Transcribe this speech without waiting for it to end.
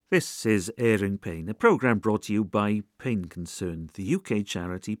This is Airing Pain, a programme brought to you by Pain Concern, the UK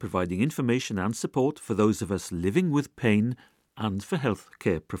charity providing information and support for those of us living with pain and for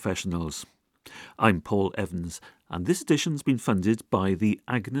healthcare professionals. I'm Paul Evans, and this edition's been funded by the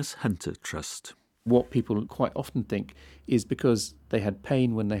Agnes Hunter Trust. What people quite often think is because they had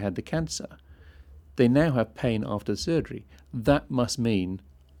pain when they had the cancer, they now have pain after the surgery. That must mean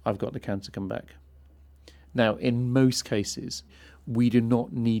I've got the cancer come back. Now, in most cases, we do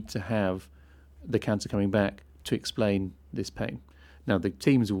not need to have the cancer coming back to explain this pain. Now, the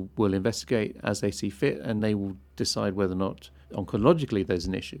teams will investigate as they see fit, and they will decide whether or not oncologically there's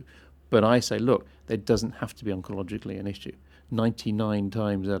an issue. But I say, look, there doesn't have to be oncologically an issue. 99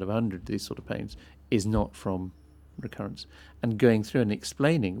 times out of 100, these sort of pains is not from recurrence. And going through and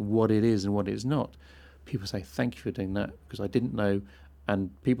explaining what it is and what it is not, people say, thank you for doing that, because I didn't know.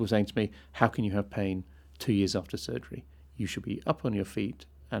 And people saying to me, how can you have pain 2 years after surgery? You should be up on your feet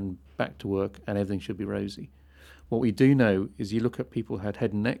and back to work, and everything should be rosy. What we do know is you look at people who had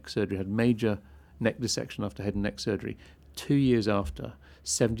head and neck surgery, had major neck dissection after head and neck surgery. 2 years after,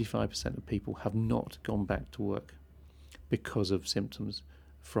 75% of people have not gone back to work because of symptoms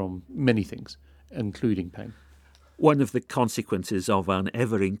from many things, including pain. One of the consequences of an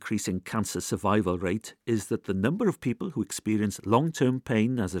ever-increasing cancer survival rate is that the number of people who experience long-term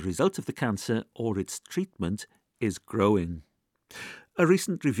pain as a result of the cancer or its treatment is growing. A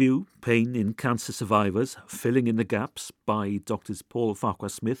recent review, Pain in Cancer Survivors, Filling in the Gaps, by Drs. Paul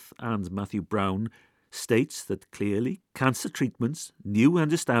Farquhar-Smith and Matthew Brown, states that clearly cancer treatments, new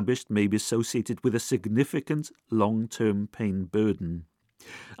and established, may be associated with a significant long-term pain burden,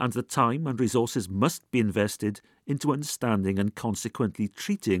 and that time and resources must be invested into understanding and consequently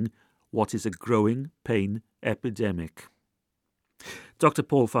treating what is a growing pain epidemic. Dr.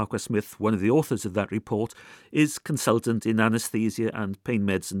 Paul Farquhar-Smith, one of the authors of that report, is consultant in anaesthesia and pain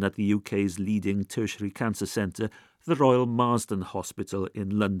medicine at the UK's leading tertiary cancer centre, the Royal Marsden Hospital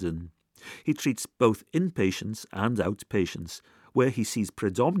in London. He treats both inpatients and outpatients, where he sees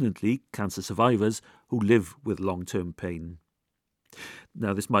predominantly cancer survivors who live with long-term pain.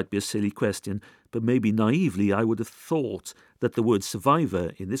 Now, this might be a silly question, but maybe naively I would have thought that the word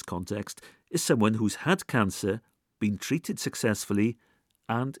survivor in this context is someone who's had cancer, been treated successfully,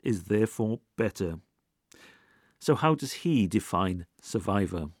 and is therefore better. So how does he define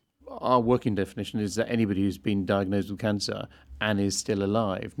survivor? Our working definition is that anybody who's been diagnosed with cancer and is still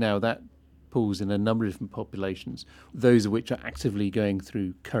alive. Now, that pulls in a number of different populations, those of which are actively going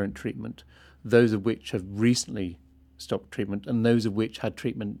through current treatment, those of which have recently stopped treatment, and those of which had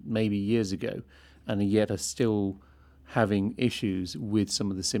treatment maybe years ago and yet are still having issues with some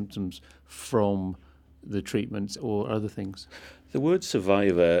of the symptoms from the treatments or other things. The word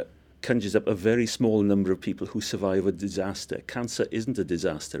survivor conjures up a very small number of people who survive a disaster. Cancer isn't a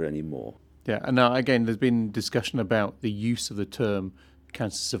disaster anymore. Yeah, and now again, there's been discussion about the use of the term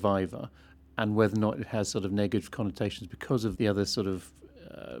cancer survivor and whether or not it has sort of negative connotations because of the other sort of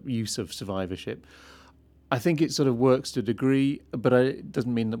use of survivorship. I think it sort of works to a degree, but it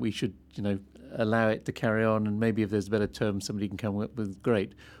doesn't mean that we should, allow it to carry on. And maybe if there's a better term somebody can come up with,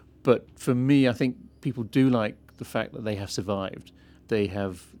 great. But for me, I think people do like the fact that they have survived. They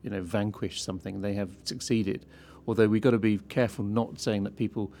have, vanquished something. They have succeeded. Although we've got to be careful not saying that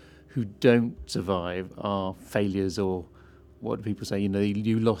people who don't survive are failures, or what do people say?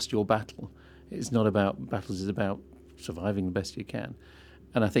 You lost your battle. It's not about battles. It's about surviving the best you can.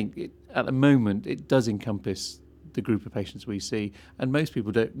 And I think at the moment it does encompass the group of patients we see. And most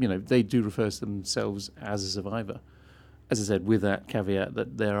people don't, they do refer to themselves as a survivor. As I said, with that caveat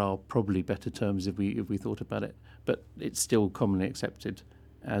that there are probably better terms if we thought about it, but it's still commonly accepted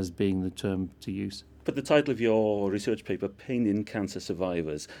as being the term to use. But the title of your research paper, Pain in Cancer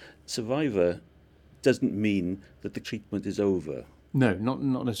Survivors, survivor doesn't mean that the treatment is over. No, not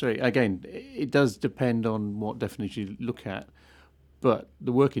necessarily. Again, it does depend on what definition you look at, but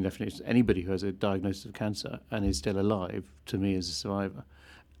the working definition is anybody who has a diagnosis of cancer and is still alive, to me, is a survivor.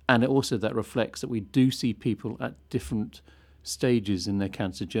 And also that reflects that we do see people at different stages in their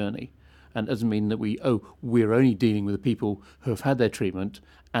cancer journey. And it doesn't mean that we're only dealing with the people who have had their treatment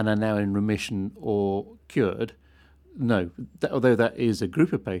and are now in remission or cured. No, although that is a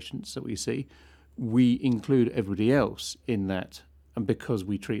group of patients that we see, we include everybody else in that. And because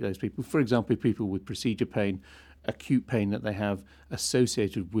we treat those people, for example, people with procedure pain, acute pain that they have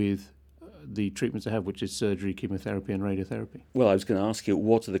associated with the treatments they have, which is surgery, chemotherapy and radiotherapy. Well, I was going to ask you,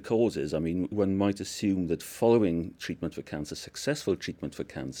 what are the causes? I mean, one might assume that following treatment for cancer, successful treatment for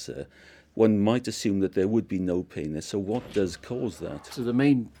cancer, one might assume that there would be no pain there. So what does cause that? So the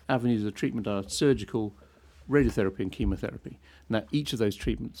main avenues of treatment are surgical, radiotherapy and chemotherapy. Now, each of those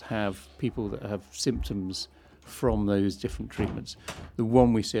treatments have people that have symptoms from those different treatments. The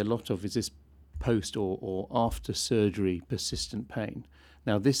one we see a lot of is this post or after surgery persistent pain.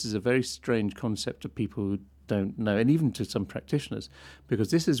 Now, this is a very strange concept to people who don't know, and even to some practitioners,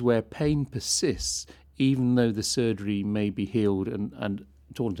 because this is where pain persists even though the surgery may be healed and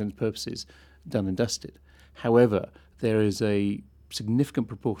to all intents and purposes, done and dusted. However, there is a significant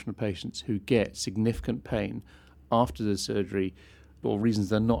proportion of patients who get significant pain after the surgery for reasons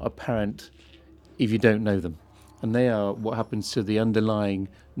that are not apparent if you don't know them. And they are what happens to the underlying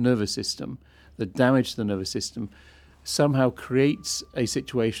nervous system. The damage to the nervous system somehow creates a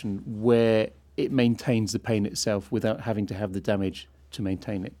situation where it maintains the pain itself without having to have the damage to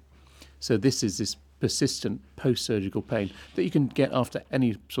maintain it. So this is this persistent post-surgical pain that you can get after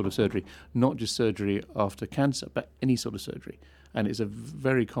any sort of surgery, not just surgery after cancer, but any sort of surgery. And it's a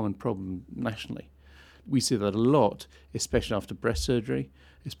very common problem nationally. We see that a lot, especially after breast surgery,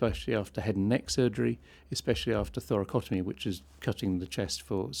 especially after head and neck surgery, especially after thoracotomy, which is cutting the chest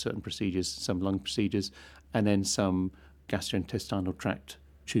for certain procedures, some lung procedures, and then some gastrointestinal tract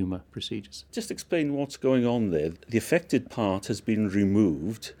tumour procedures. Just explain what's going on there. The affected part has been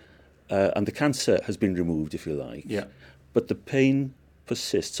removed, and the cancer has been removed, if you like. Yeah. But the pain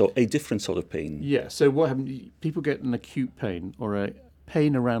persists, or a different sort of pain. Yeah, so what happens, people get an acute pain or a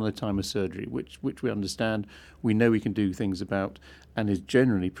pain around the time of surgery, which we understand, we know we can do things about, and is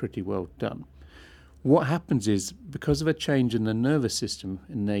generally pretty well done. What happens is, because of a change in the nervous system,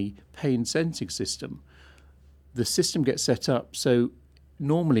 in the pain sensing system, the system gets set up so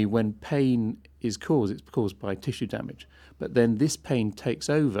normally when pain is caused, it's caused by tissue damage. But then this pain takes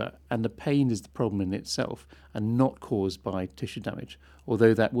over, and the pain is the problem in itself and not caused by tissue damage,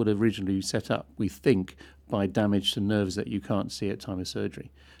 although that would originally be set up, we think, by damage to nerves that you can't see at time of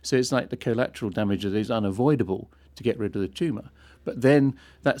surgery. So it's like the collateral damage that is unavoidable to get rid of the tumour. But then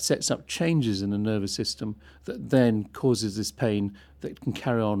that sets up changes in the nervous system that then causes this pain that can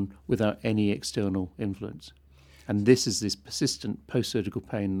carry on without any external influence. And this is this persistent post-surgical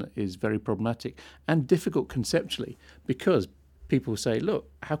pain that is very problematic and difficult conceptually, because people say, look,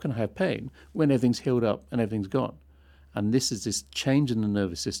 how can I have pain when everything's healed up and everything's gone? And this is this change in the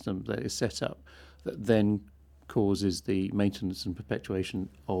nervous system that is set up that then causes the maintenance and perpetuation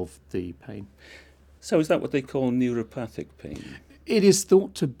of the pain. So is that what they call neuropathic pain? It is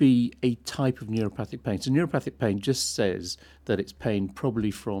thought to be a type of neuropathic pain. So neuropathic pain just says that it's pain probably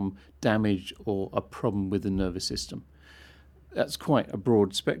from damage or a problem with the nervous system. That's quite a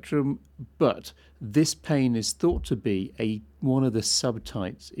broad spectrum, but this pain is thought to be one of the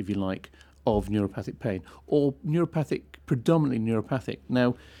subtypes, if you like, of neuropathic pain, or predominantly neuropathic.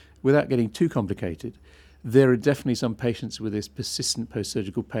 Now, without getting too complicated, there are definitely some patients with this persistent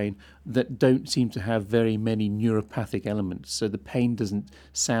post-surgical pain that don't seem to have very many neuropathic elements. So the pain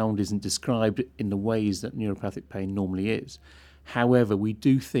isn't described in the ways that neuropathic pain normally is. However, we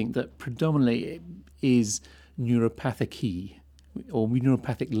do think that predominantly it is neuropathic-y or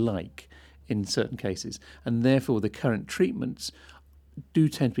neuropathic-like in certain cases. And therefore, the current treatments do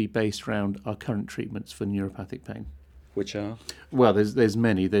tend to be based around our current treatments for neuropathic pain. Which are? Well, there's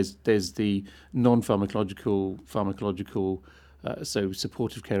many. There's the non-pharmacological, pharmacological. So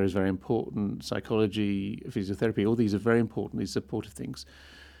supportive care is very important. Psychology, physiotherapy, all these are very important. These supportive things.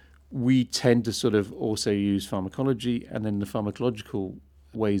 We tend to sort of also use pharmacology, and then the pharmacological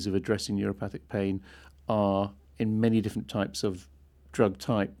ways of addressing neuropathic pain are in many different types of drug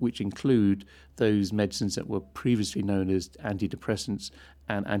type, which include those medicines that were previously known as antidepressants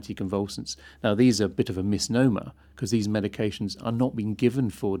and anticonvulsants. Now, these are a bit of a misnomer because these medications are not being given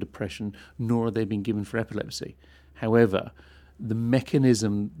for depression, nor are they being given for epilepsy. However, the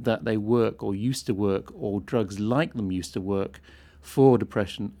mechanism that they work or used to work, or drugs like them used to work for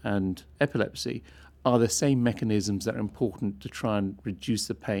depression and epilepsy, are the same mechanisms that are important to try and reduce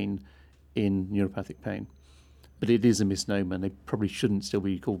the pain in neuropathic pain. But it is a misnomer, and they probably shouldn't still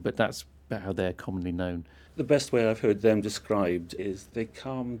be called, but that's about how they're commonly known. The best way I've heard them described is they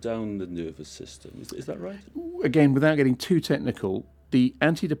calm down the nervous system. Is that right? Again, without getting too technical, the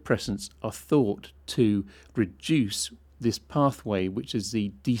antidepressants are thought to reduce this pathway, which is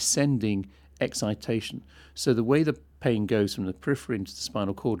the descending excitation. So the way the pain goes from the periphery into the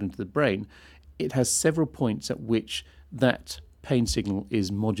spinal cord into the brain, it has several points at which that pain signal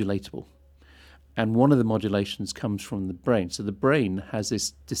is modulatable. And one of the modulations comes from the brain. So the brain has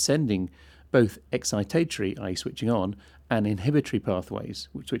this descending, both excitatory, i.e. switching on, and inhibitory pathways,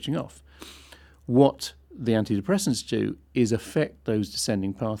 which switching off. What the antidepressants do is affect those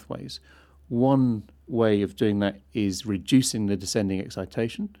descending pathways. One way of doing that is reducing the descending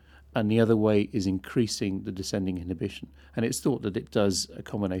excitation, and the other way is increasing the descending inhibition. And it's thought that it does a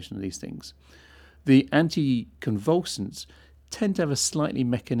combination of these things. The anticonvulsants tend to have a slightly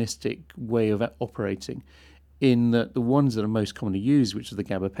mechanistic way of operating, in that the ones that are most commonly used, which are the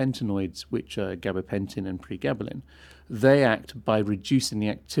gabapentinoids, which are gabapentin and pregabalin, they act by reducing the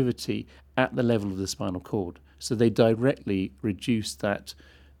activity at the level of the spinal cord. So they directly reduce that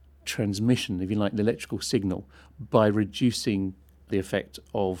transmission, if you like, the electrical signal, by reducing the effect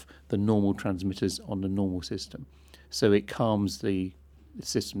of the normal transmitters on the normal system. So it calms the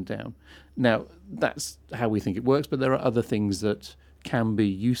system down. Now, that's how we think it works, but there are other things that can be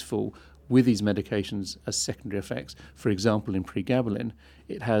useful with these medications as secondary effects. For example, in pregabalin,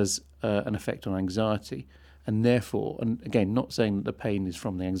 it has an effect on anxiety, and therefore, and again, not saying that the pain is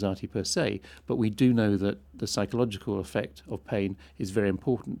from the anxiety per se, but we do know that the psychological effect of pain is very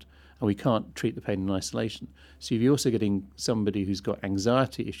important, and we can't treat the pain in isolation. So if you're also getting somebody who's got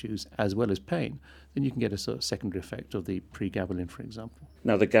anxiety issues as well as pain, then you can get a sort of secondary effect of the pregabalin, for example.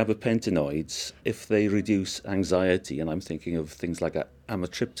 Now, the gabapentinoids, if they reduce anxiety, and I'm thinking of things like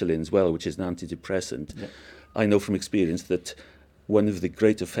amitriptyline as well, which is an antidepressant, Yeah. I know from experience that one of the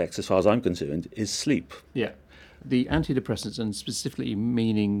great effects, as far as I'm concerned, is sleep. Yeah. The antidepressants, and specifically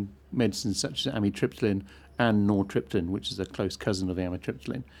meaning medicines such as amitriptyline and nortriptyline, which is a close cousin of the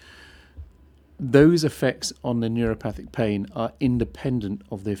amitriptyline, those effects on the neuropathic pain are independent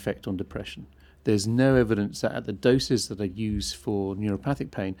of the effect on depression. There's no evidence that at the doses that are used for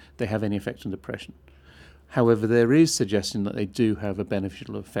neuropathic pain, they have any effect on depression. However, there is suggestion that they do have a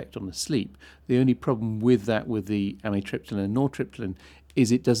beneficial effect on the sleep. The only problem with that, with the amitriptyline and nortriptyline,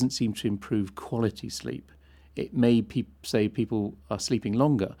 is it doesn't seem to improve quality sleep. It may say people are sleeping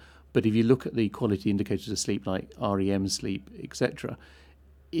longer, but if you look at the quality indicators of sleep, like REM sleep, etc.,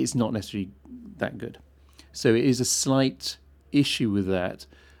 it's not necessarily that good. So it is a slight issue with that,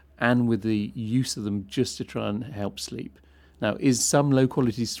 and with the use of them just to try and help sleep. Now, is some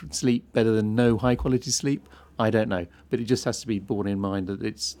low-quality sleep better than no high-quality sleep? I don't know, but it just has to be borne in mind that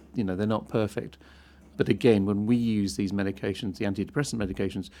it's, they're not perfect. But again, when we use these medications, the antidepressant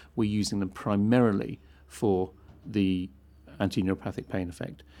medications, we're using them primarily for the anti-neuropathic pain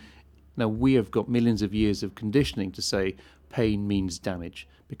effect. Now, we have got millions of years of conditioning to say pain means damage,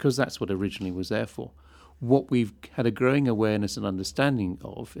 because that's what originally was there for. What we've had a growing awareness and understanding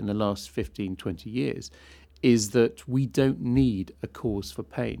of in the last 15, 20 years is that we don't need a cause for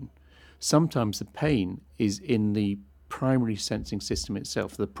pain. Sometimes the pain is in the primary sensing system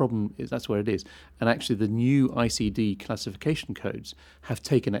itself. The problem is that's where it is. And actually the new ICD classification codes have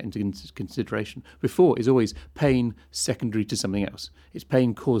taken that into consideration. Before, it's always pain secondary to something else. It's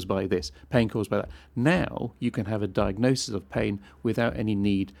pain caused by this, pain caused by that. Now you can have a diagnosis of pain without any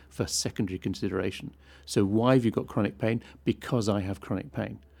need for secondary consideration. So why have you got chronic pain? Because I have chronic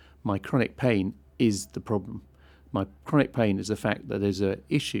pain. My chronic pain is the problem. My chronic pain is the fact that there's an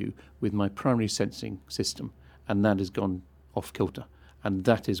issue with my primary sensing system, and that has gone off kilter, and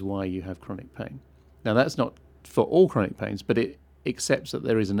that is why you have chronic pain. Now, that's not for all chronic pains, but it accepts that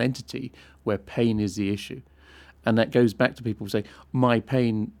there is an entity where pain is the issue. And that goes back to people who say, my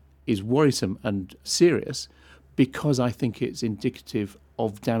pain is worrisome and serious because I think it's indicative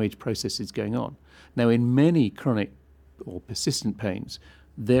of damage processes going on. Now, in many chronic or persistent pains,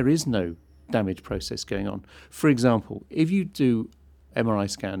 there is no damage process going on. For example, if you do MRI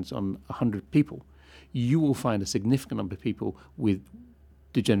scans on 100 people, you will find a significant number of people with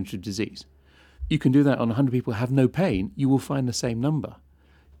degenerative disease. You can do that on 100 people who have no pain, you will find the same number.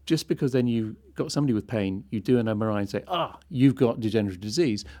 Just because then you've got somebody with pain, you do an MRI and say, you've got degenerative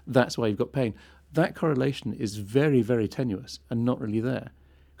disease, that's why you've got pain. That correlation is very, very tenuous and not really there,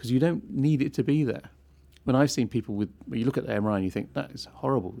 because you don't need it to be there. When I've seen people when you look at the MRI and you think, that is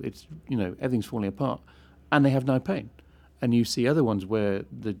horrible, it's, everything's falling apart, and they have no pain. And you see other ones where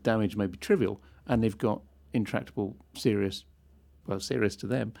the damage may be trivial, and they've got intractable, serious to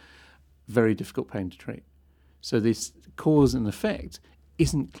them, very difficult pain to treat. So this cause and effect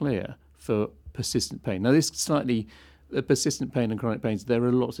isn't clear for persistent pain. Now, persistent pain and chronic pains, there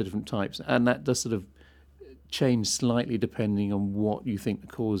are lots of different types, and that does sort of change slightly depending on what you think the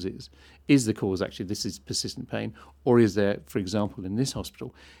cause is. Is the cause actually this is persistent pain, or is there, for example, in this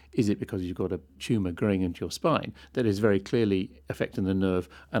hospital, is it because you've got a tumour growing into your spine that is very clearly affecting the nerve,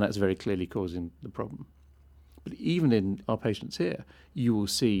 and that's very clearly causing the problem? But even in our patients here, you will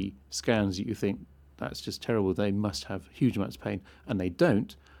see scans that you think, that's just terrible, they must have huge amounts of pain, and they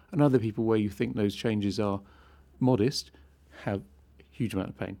don't. And other people where you think those changes are modest have huge amount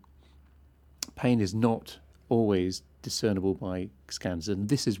of pain. Pain is not always discernible by scans, and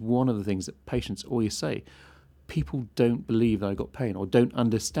this is one of the things that patients always say. people don't believe that I got pain or don't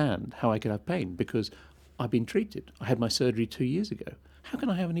understand how I could have pain because I've been treated. I had my surgery 2 years ago. How can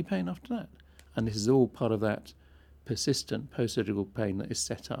I have any pain after that? And this is all part of that persistent post-surgical pain that is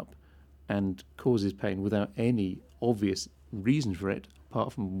set up and causes pain without any obvious reason for it,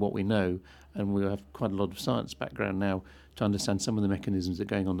 apart from what we know. And we have quite a lot of science background now to understand some of the mechanisms that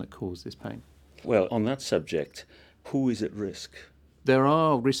are going on that cause this pain. Well, on that subject, who is at risk? There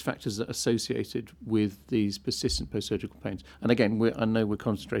are risk factors that are associated with these persistent post-surgical pains. And again, I know we're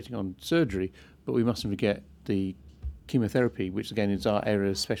concentrating on surgery, but we mustn't forget the chemotherapy, which again is our area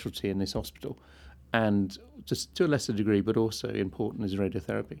of specialty in this hospital, and just to a lesser degree, but also important, is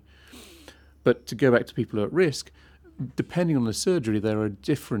radiotherapy. But to go back to people who are at risk, depending on the surgery, there are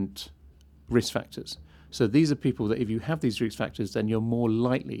different risk factors. So these are people that if you have these risk factors, then you're more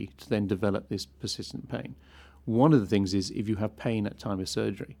likely to then develop this persistent pain. One of the things is if you have pain at time of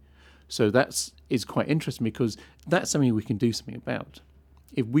surgery. So that is quite interesting because that's something we can do something about.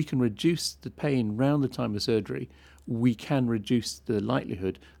 If we can reduce the pain around the time of surgery, we can reduce the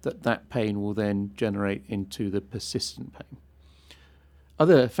likelihood that that pain will then generate into the persistent pain.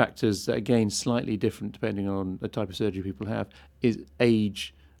 Other factors that, again, slightly different depending on the type of surgery people have, is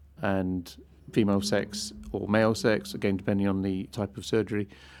age and female sex or male sex, again, depending on the type of surgery,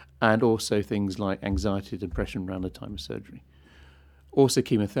 and also things like anxiety, depression around the time of surgery. Also,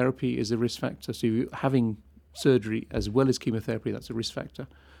 chemotherapy is a risk factor. So if you're having surgery as well as chemotherapy, that's a risk factor.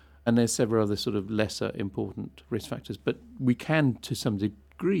 And there's several other sort of lesser important risk factors. But we can, to some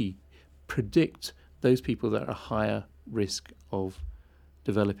degree, predict those people that are higher risk of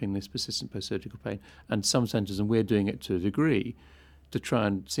developing this persistent post-surgical pain. And some centres, and we're doing it to a degree, to try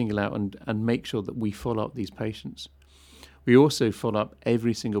and single out and make sure that we follow up these patients. We also follow up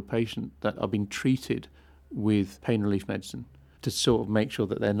every single patient that are being treated with pain relief medicine to sort of make sure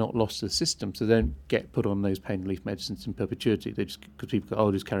that they're not lost to the system, so they don't get put on those pain relief medicines in perpetuity. They just, because people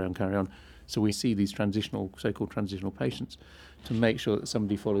go, just carry on. So we see these so-called transitional patients to make sure that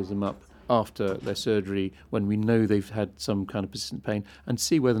somebody follows them up after their surgery when we know they've had some kind of persistent pain and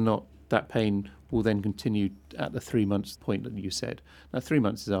see whether or not that pain will then continue at the 3 months point that you said. Now, 3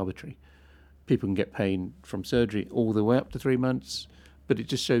 months is arbitrary. People can get pain from surgery all the way up to 3 months, but it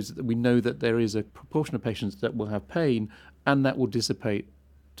just shows that we know that there is a proportion of patients that will have pain and that will dissipate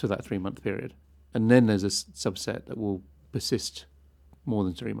to that 3 month period. And then there's a subset that will persist more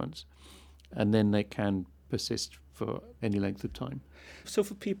than 3 months. And then they can persist for any length of time. So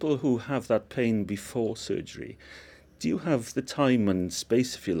for people who have that pain before surgery, do you have the time and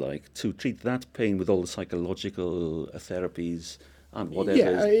space, if you like, to treat that pain with all the psychological therapies and whatever?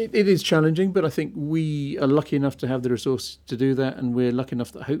 Yeah, it is challenging, but I think we are lucky enough to have the resources to do that, and we're lucky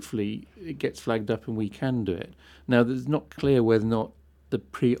enough that hopefully it gets flagged up and we can do it. Now, it's not clear whether or not the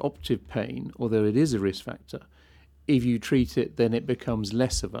pre-operative pain, although it is a risk factor, if you treat it, then it becomes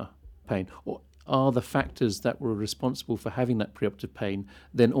less of a pain. Or are the factors that were responsible for having that pre-operative pain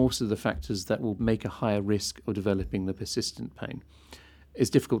then also the factors that will make a higher risk of developing the persistent pain? It's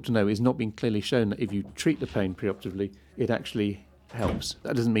difficult to know. It's not been clearly shown that if you treat the pain pre-operatively, it actually helps.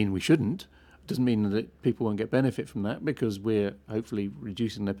 That doesn't mean we shouldn't. It doesn't mean that people won't get benefit from that because we're hopefully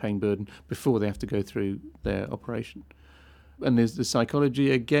reducing their pain burden before they have to go through their operation. And there's the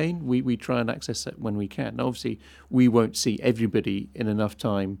psychology again. We try and access that when we can. Now, obviously, we won't see everybody in enough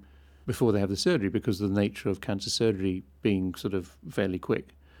time before they have the surgery because of the nature of cancer surgery being sort of fairly quick.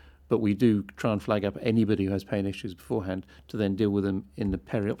 But we do try and flag up anybody who has pain issues beforehand to then deal with them in the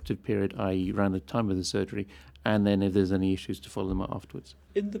perioperative period, i.e. around the time of the surgery, and then if there's any issues to follow them up afterwards.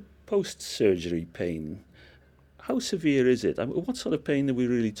 In the post-surgery pain, how severe is it? I mean, what sort of pain are we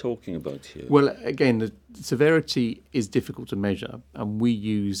really talking about here? Well, again, the severity is difficult to measure, and we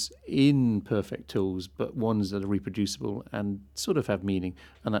use imperfect tools, but ones that are reproducible and sort of have meaning,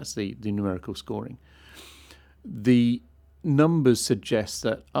 and that's the numerical scoring. The numbers suggest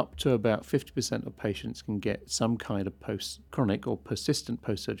that up to about 50% of patients can get some kind of chronic or persistent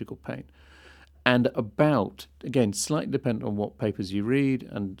post-surgical pain. And about, again, slightly dependent on what papers you read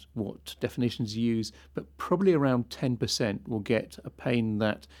and what definitions you use, but probably around 10% will get a pain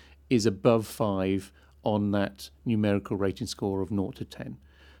that is above 5 on that numerical rating score of 0 to 10.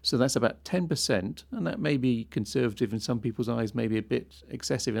 So that's about 10%, and that may be conservative in some people's eyes, maybe a bit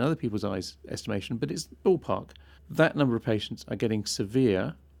excessive in other people's eyes estimation, but it's ballpark. That number of patients are getting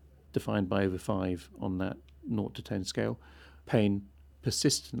severe, defined by over 5 on that 0 to 10 scale, pain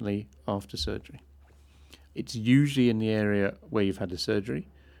persistently after surgery. It's usually in the area where you've had the surgery,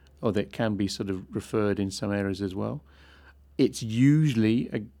 or that can be sort of referred in some areas as well. It's usually,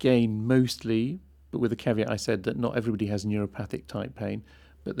 again, mostly, but with the caveat I said that not everybody has neuropathic type pain,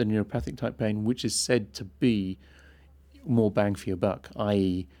 but the neuropathic type pain, which is said to be more bang for your buck,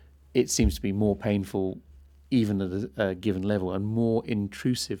 i.e. it seems to be more painful even at a given level and more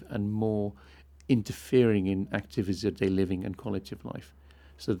intrusive and more interfering in activities of daily living and quality of life.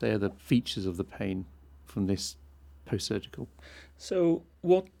 So they're the features of the pain from this post-surgical. So,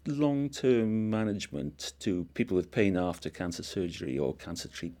 what long-term management do people with pain after cancer surgery or cancer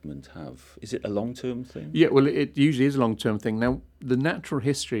treatment have? Is it a long-term thing? Yeah, well, it usually is a long-term thing. Now, the natural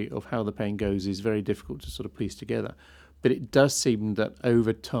history of how the pain goes is very difficult to sort of piece together. But it does seem that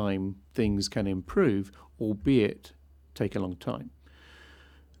over time things can improve, albeit take a long time.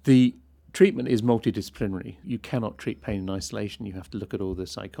 The treatment is multidisciplinary. You cannot treat pain in isolation. You have to look at all the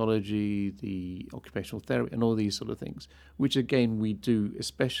psychology, the occupational therapy, and all these sort of things, which again we do,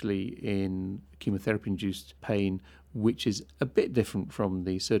 especially in chemotherapy-induced pain, which is a bit different from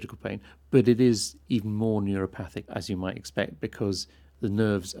the surgical pain, but it is even more neuropathic, as you might expect, because the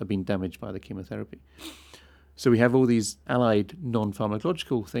nerves are being damaged by the chemotherapy. So we have all these allied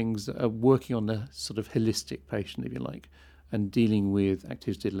non-pharmacological things that are working on the sort of holistic patient, if you like, and dealing with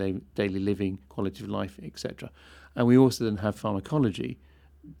activities of daily living, quality of life, etc. And we also then have pharmacology,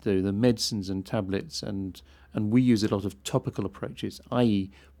 the medicines and tablets, and we use a lot of topical approaches,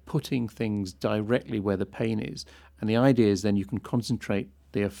 i.e. putting things directly where the pain is. And the idea is then you can concentrate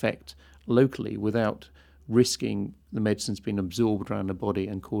the effect locally without risking the medicines being absorbed around the body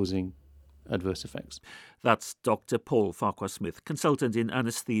and causing adverse effects. That's Dr. Paul Farquhar-Smith, consultant in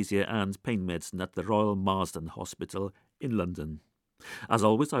anaesthesia and pain medicine at the Royal Marsden Hospital in London. As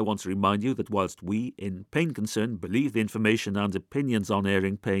always, I want to remind you that whilst we in Pain Concern believe the information and opinions on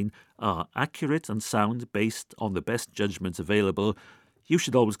airing pain are accurate and sound based on the best judgment available, you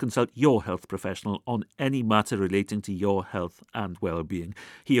should always consult your health professional on any matter relating to your health and well-being.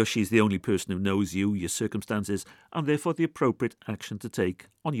 He or she is the only person who knows you, your circumstances, and therefore the appropriate action to take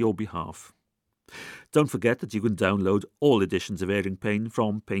on your behalf. Don't forget that you can download all editions of Airing Pain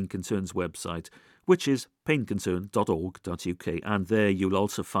from Pain Concern's website, which is painconcern.org.uk, and there you'll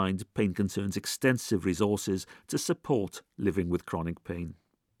also find Pain Concern's extensive resources to support living with chronic pain.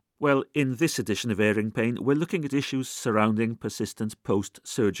 Well, in this edition of Airing Pain, we're looking at issues surrounding persistent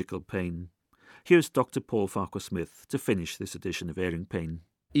post-surgical pain. Here's Dr. Paul Farquhar-Smith to finish this edition of Airing Pain.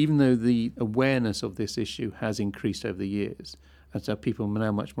 Even though the awareness of this issue has increased over the years, and so people are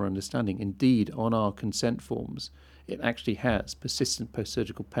now much more understanding, indeed, on our consent forms, it actually has persistent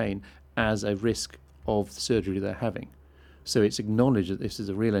post-surgical pain as a risk of the surgery they're having. So it's acknowledged that this is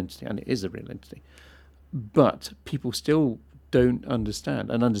a real entity, and it is a real entity. But people still don't understand,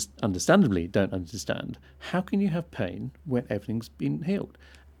 and understandably don't understand, how can you have pain when everything's been healed?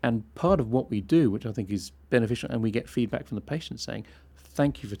 And part of what we do, which I think is beneficial, and we get feedback from the patient saying,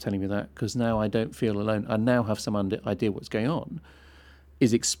 thank you for telling me that, because now I don't feel alone, I now have some idea what's going on,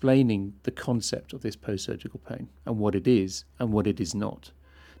 is explaining the concept of this post-surgical pain and what it is and what it is not.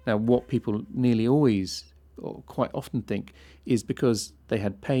 Now, what people nearly always, or quite often think, is because they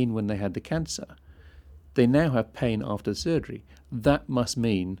had pain when they had the cancer, they now have pain after the surgery. That must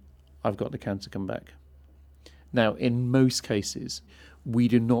mean I've got the cancer come back. Now, in most cases, we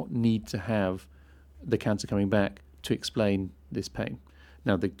do not need to have the cancer coming back to explain this pain.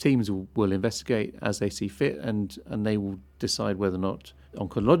 Now, the teams will investigate as they see fit, and they will decide whether or not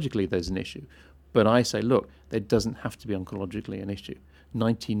oncologically there's an issue. But I say, look, there doesn't have to be oncologically an issue.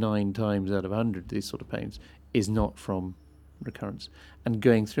 99 times out of 100, these sort of pains is not from recurrence. And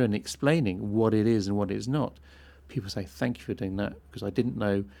going through and explaining what it is and what it is not, people say, thank you for doing that, because I didn't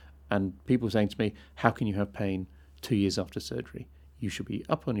know. And people saying to me, how can you have pain 2 years after surgery? You should be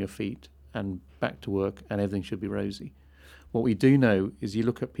up on your feet and back to work, and everything should be rosy. What we do know is you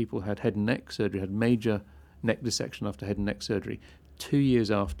look at people who had head and neck surgery, had major neck dissection after head and neck surgery. 2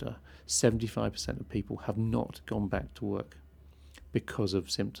 years after, 75% of people have not gone back to work because of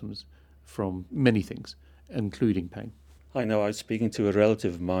symptoms from many things, including pain. I know I was speaking to a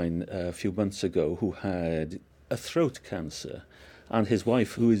relative of mine a few months ago who had a throat cancer, and his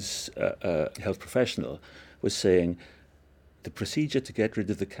wife, who is a health professional, was saying the procedure to get rid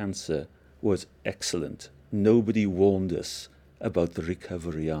of the cancer was excellent. Nobody warned us about the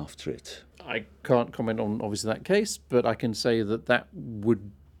recovery after it. I can't comment on, obviously, that case, but I can say that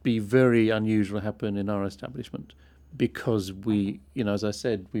would be very unusual to happen in our establishment because we, as I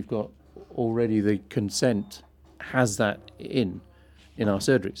said, we've got already the consent has that in our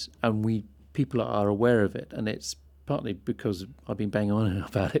surgeries, and people are aware of it, and it's partly because I've been banging on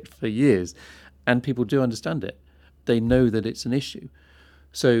about it for years, and people do understand it. They know that it's an issue.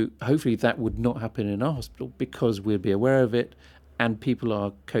 So hopefully that would not happen in our hospital because we'll be aware of it and people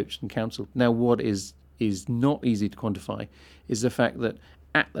are coached and counselled. Now, what is not easy to quantify is the fact that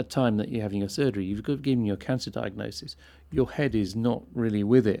at the time that you're having your surgery, you've got given your cancer diagnosis, your head is not really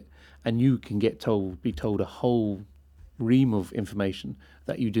with it, and you can be told a whole ream of information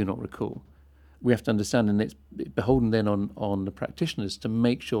that you do not recall. We have to understand, and it's beholden then on the practitioners to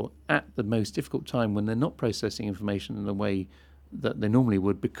make sure at the most difficult time, when they're not processing information in the way that they normally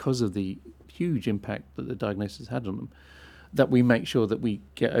would because of the huge impact that the diagnosis had on them, that we make sure that we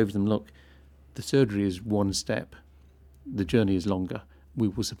get over them. Look, the surgery is one step, the journey is longer. We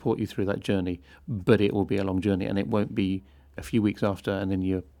will support you through that journey, but it will be a long journey, and it won't be a few weeks after and then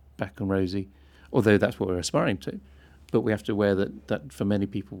you're back and rosy, although that's what we're aspiring to. But we have to aware that for many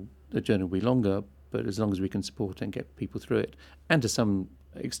people the journey will be longer, but as long as we can support and get people through it, and to some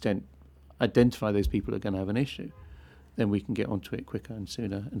extent identify those people who are going to have an issue, then we can get onto it quicker and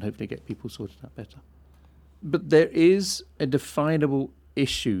sooner and hopefully get people sorted out better. But there is a definable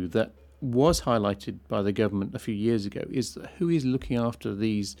issue that was highlighted by the government a few years ago, is that who is looking after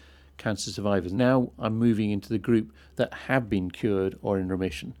these cancer survivors. Now I'm moving into the group that have been cured or in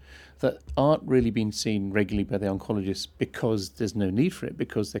remission, that aren't really being seen regularly by the oncologists because there's no need for it,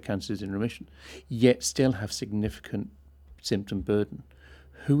 because their cancer is in remission, yet still have significant symptom burden.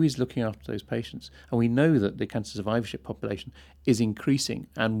 Who is looking after those patients? And we know that the cancer survivorship population is increasing,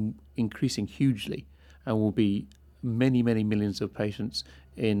 and increasing hugely, and will be many, many millions of patients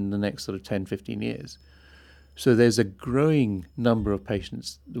in the next sort of 10, 15 years. So there's a growing number of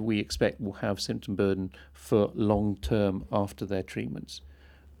patients that we expect will have symptom burden for long term after their treatments.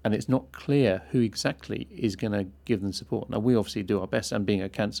 And it's not clear who exactly is going to give them support. Now, we obviously do our best, and being a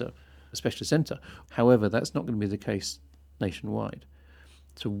cancer specialist centre. However, that's not going to be the case nationwide.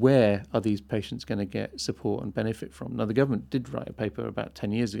 So where are these patients going to get support and benefit from? Now, the government did write a paper about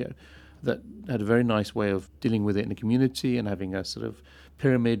 10 years ago that had a very nice way of dealing with it in the community and having a sort of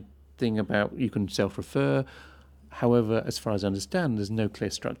pyramid thing about you can self-refer. However, as far as I understand, there's no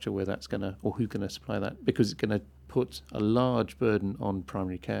clear structure where that's going to, or who's going to supply that, because it's going to put a large burden on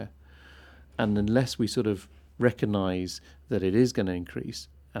primary care. And unless we sort of recognise that it is going to increase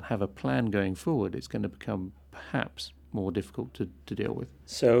and have a plan going forward, it's going to become perhaps more difficult to deal with.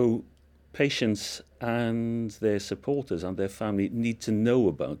 So patients and their supporters and their family need to know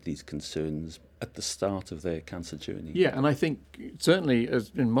about these concerns at the start of their cancer journey. Yeah, and I think certainly,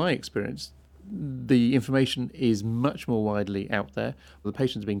 as in my experience, the information is much more widely out there. The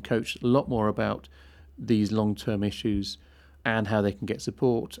patients are being coached a lot more about these long-term issues and how they can get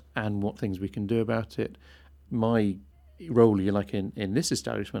support and what things we can do about it. My role, in this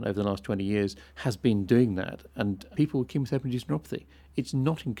establishment over the last 20 years has been doing that. And people with chemotherapy-induced neuropathy, it's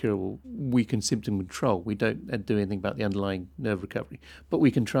not incurable. We can symptom control. We don't do anything about the underlying nerve recovery, but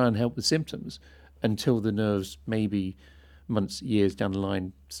we can try and help the symptoms until the nerves, maybe months, years down the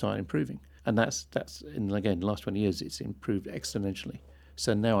line, start improving. And that's and again, the last 20 years, it's improved exponentially.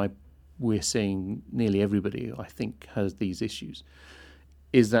 So now we're seeing nearly everybody, I think, has these issues.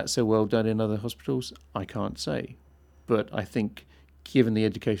 Is that so well done in other hospitals? I can't say. But I think, given the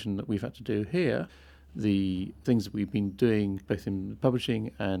education that we've had to do here, the things that we've been doing, both in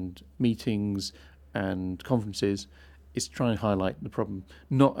publishing and meetings and conferences, is to try and highlight the problem,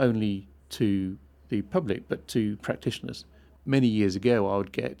 not only to the public, but to practitioners. Many years ago, I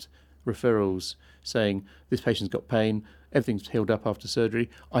would get referrals saying, this patient's got pain, everything's healed up after surgery,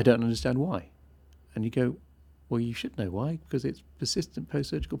 I don't understand why. And you go, well, you should know why, because it's persistent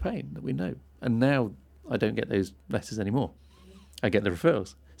post-surgical pain that we know. And now I don't get those letters anymore. I get the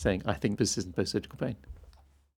referrals saying, I think persistent post-surgical pain.